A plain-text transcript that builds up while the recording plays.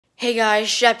Hey guys,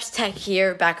 Sheps Tech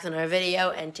here, back with another video,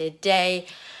 and today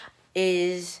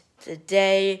is the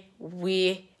day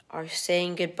we are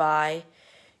saying goodbye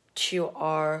to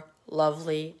our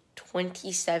lovely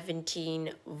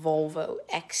 2017 Volvo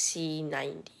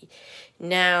XC90.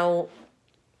 Now,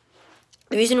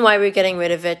 the reason why we're getting rid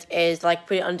of it is, like,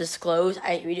 pretty undisclosed.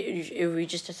 We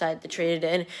just decided to trade it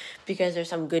in because there's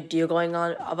some good deal going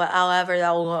on. But however,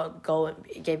 that will go and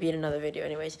be in another video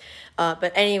anyways.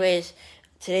 But anyways,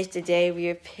 today's the day we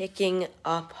are picking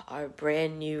up our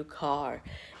brand new car.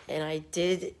 And I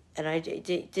did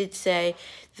say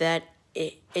that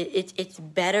it's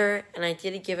better, and I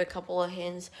did give a couple of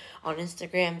hints on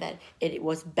Instagram that it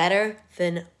was better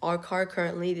than our car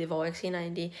currently, the Volvo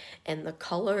XC90, and the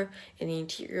color and the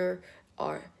interior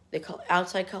are, the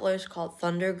outside color is called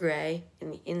Thunder Gray,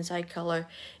 and the inside color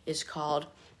is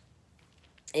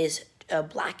a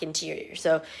black interior.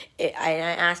 So I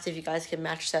asked if you guys could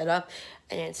match that up,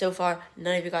 and so far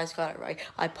none of you guys got it right.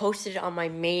 I posted it on my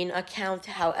main account,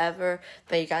 however,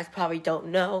 but you guys probably don't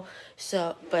know.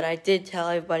 But I did tell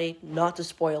everybody not to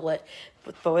spoil it.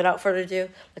 But without further ado,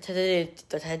 let's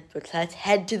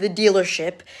head to the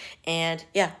dealership, and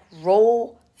yeah,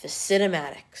 roll the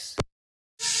cinematics.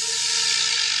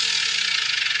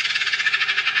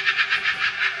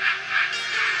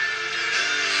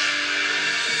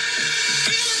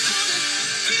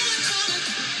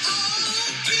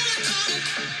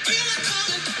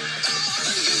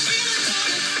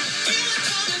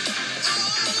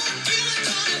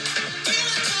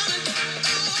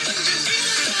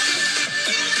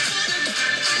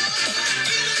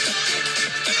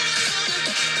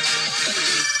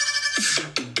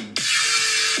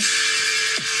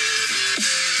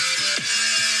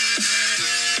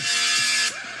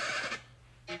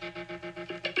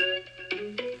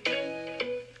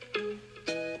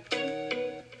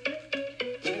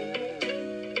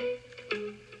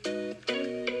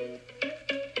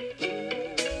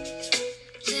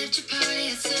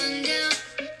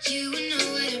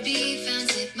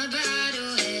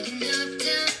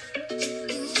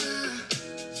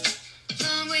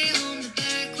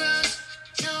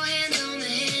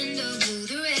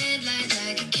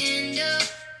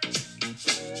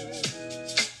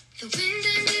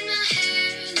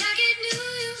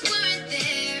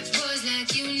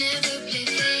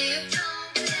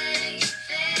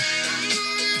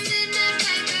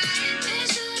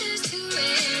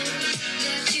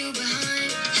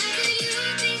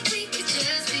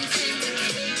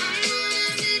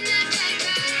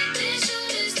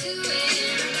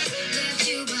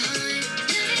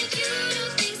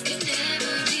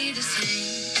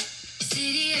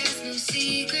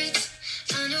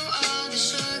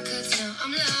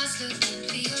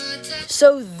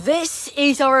 So this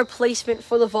is our replacement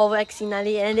for the Volvo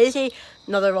XC90, and it is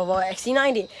another Volvo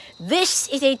XC90. This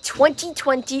is a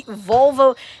 2020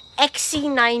 Volvo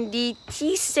XC90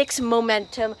 T6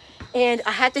 Momentum, and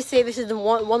I have to say this is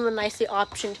one of the nicely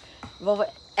optioned Volvo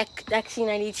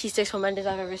XC90 T6 Momentums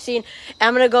I've ever seen. And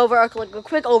I'm going to go over a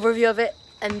quick overview of it,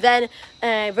 and then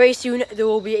very soon there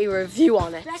will be a review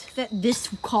on it that this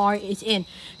car is in.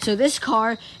 So this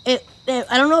car, I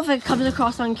don't know if it comes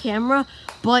across on camera,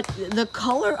 but the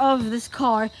color of this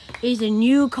car is a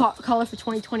new color for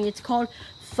 2020. It's called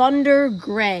Thunder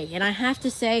Gray, and I have to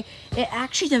say it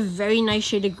actually is a very nice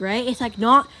shade of gray. It's like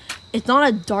it's not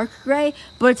a dark gray,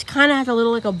 but it's kind of has a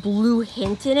little like a blue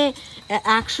hint in it. It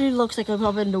actually looks like a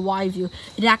little bit in the wide view.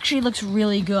 It actually looks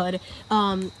really good,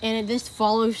 and this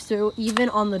follows through even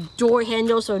on the door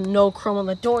handles, so no chrome on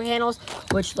the door handles,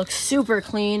 which looks super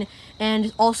clean,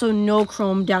 and also no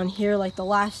chrome down here like the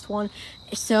last one.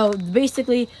 So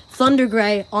basically, Thunder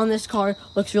Gray on this car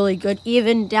looks really good.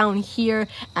 Even down here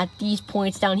at these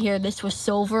points down here, this was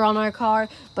silver on our car,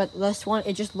 but this one,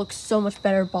 it just looks so much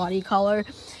better body color.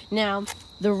 Now,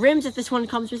 the rims that this one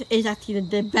comes with is actually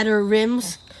the better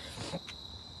rims.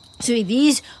 So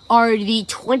these are the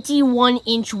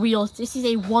 21-inch wheels. This is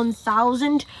a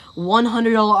 $1,100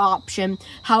 option.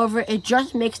 However, it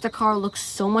just makes the car look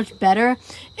so much better.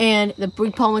 And the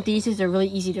big problem with these is they're really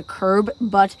easy to curb.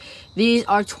 But these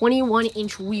are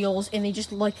 21-inch wheels, and they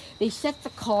just they set the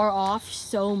car off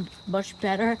so much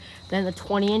better than the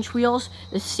 20-inch wheels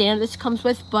the standard this comes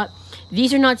with. But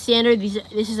these are not standard.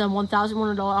 This is a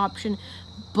 $1,100 option,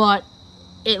 but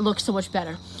it looks so much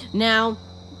better. Now,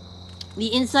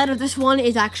 the inside of this one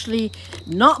is actually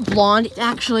not blonde, it's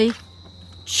actually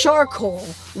charcoal,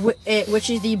 which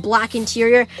is the black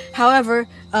interior. However,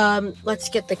 let's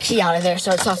get the key out of there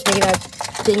so it stops making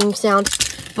that dinging sound.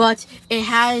 But it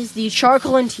has the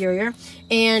charcoal interior,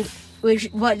 and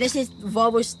but this is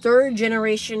Volvo's 3rd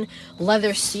generation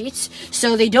leather seats,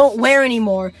 so they don't wear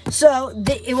anymore. So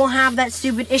it won't have that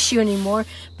stupid issue anymore,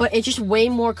 but it's just way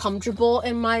more comfortable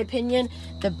in my opinion.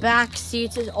 The back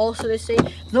seats is also the same.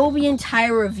 There will be an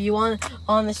entire review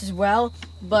on this as well,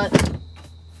 but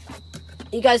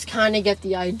you guys kind of get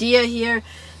the idea here.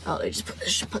 I'll just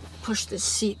push this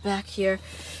seat back here.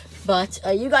 But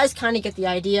you guys kind of get the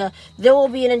idea. There will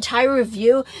be an entire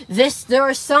review. There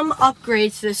are some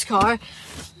upgrades to this car,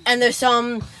 and there's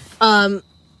some, how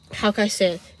can I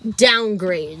say it,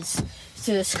 downgrades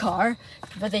to this car,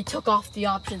 but they took off the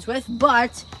options with.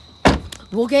 But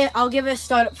I'll give it a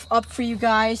start up for you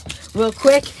guys real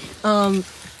quick,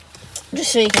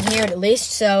 just so you can hear it at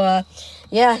least. So,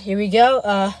 yeah, here we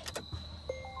go.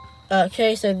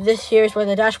 Okay, so this here is where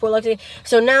the dashboard looks like.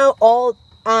 So now all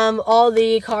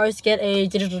the cars get a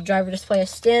digital driver display as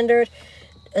standard.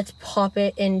 Let's pop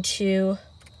it into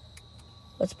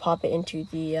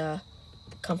the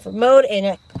comfort mode,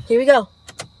 and here we go.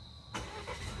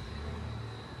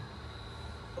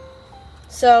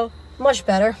 So much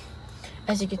better,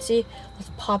 as you can see.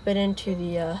 Let's pop it into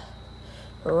the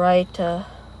right.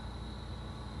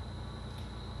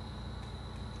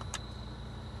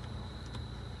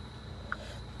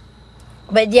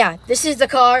 But yeah, this is the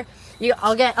car.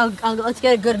 Let's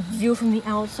get a good view from the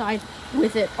outside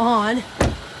with it on.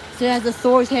 So it has the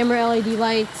Thor's Hammer LED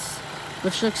lights,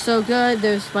 which looks so good.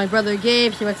 There's my brother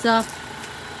Gabe. See what's up.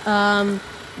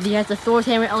 He has the Thor's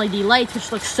Hammer LED lights,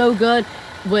 which looks so good.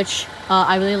 Which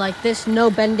I really like this.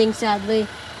 No bending, sadly.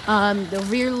 The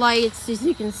rear lights, as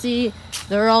you can see,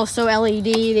 they're also LED.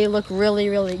 They look really,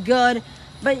 really good.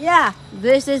 But yeah,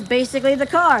 this is basically the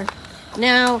car.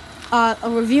 Now, a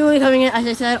review will be coming in, as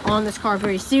I said, on this car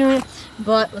very soon,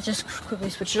 but let's just quickly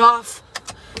switch it off.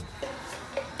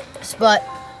 But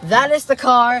that is the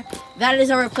car. That is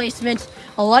our replacement.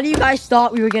 A lot of you guys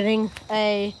thought we were getting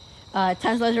a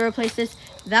Tesla to replace this.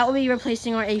 That will be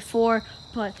replacing our A4,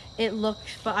 but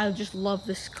I just love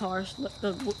this car,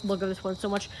 the look of this one so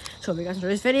much. So if you guys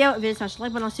enjoyed this video, if you did, smash the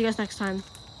like button. I'll see you guys next time.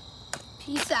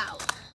 Peace out.